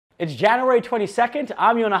It's January 22nd,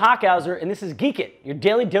 I'm Yonah Hochhauser, and this is Geek It, your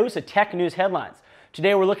daily dose of tech news headlines.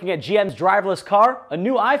 Today we're looking at GM's driverless car, a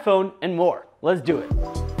new iPhone, and more. Let's do it.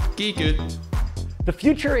 Geek It. The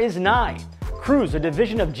future is nigh. Cruise, a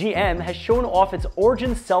division of GM, has shown off its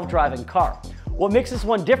Origin self-driving car. What makes this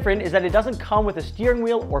one different is that it doesn't come with a steering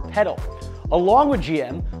wheel or pedal. Along with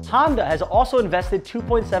GM, Honda has also invested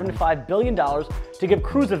 $2.75 billion to give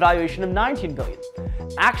Cruise a valuation of $19 billion.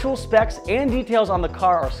 Actual specs and details on the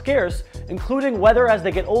car are scarce, including whether as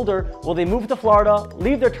they get older, will they move to Florida,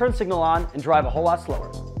 leave their turn signal on, and drive a whole lot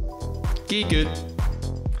slower. Geek It.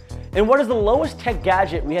 And what is the lowest tech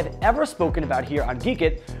gadget we have ever spoken about here on Geek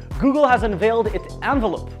It? Google has unveiled its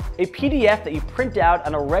Envelope, a PDF that you print out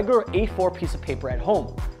on a regular A4 piece of paper at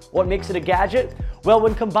home. What makes it a gadget? Well,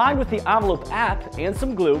 when combined with the Envelope app and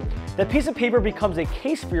some glue, that piece of paper becomes a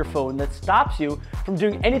case for your phone that stops you from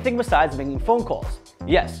doing anything besides making phone calls.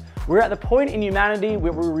 Yes, we're at the point in humanity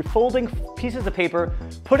where we're refolding pieces of paper,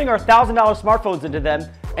 putting our $1,000 smartphones into them,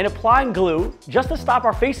 and applying glue just to stop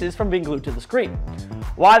our faces from being glued to the screen.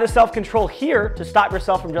 Why the self-control here to stop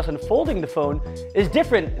yourself from just unfolding the phone is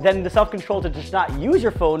different than the self-control to just not use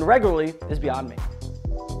your phone regularly is beyond me.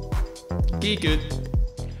 Geek It.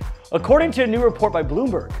 According to a new report by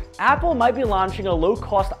Bloomberg, Apple might be launching a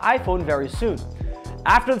low-cost iPhone very soon.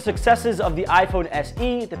 After the successes of the iPhone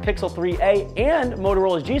SE, the Pixel 3a, and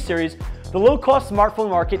Motorola's G series, the low-cost smartphone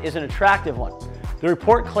market is an attractive one. The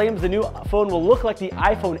report claims the new phone will look like the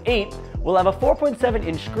iPhone 8, will have a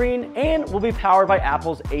 4.7-inch screen, and will be powered by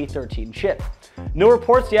Apple's A13 chip. No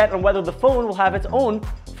reports yet on whether the phone will have its own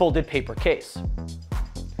folded paper case.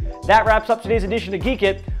 That wraps up today's edition of Geek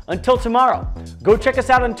It. Until tomorrow, go check us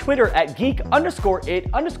out on Twitter at geek_it_news.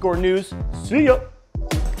 See ya!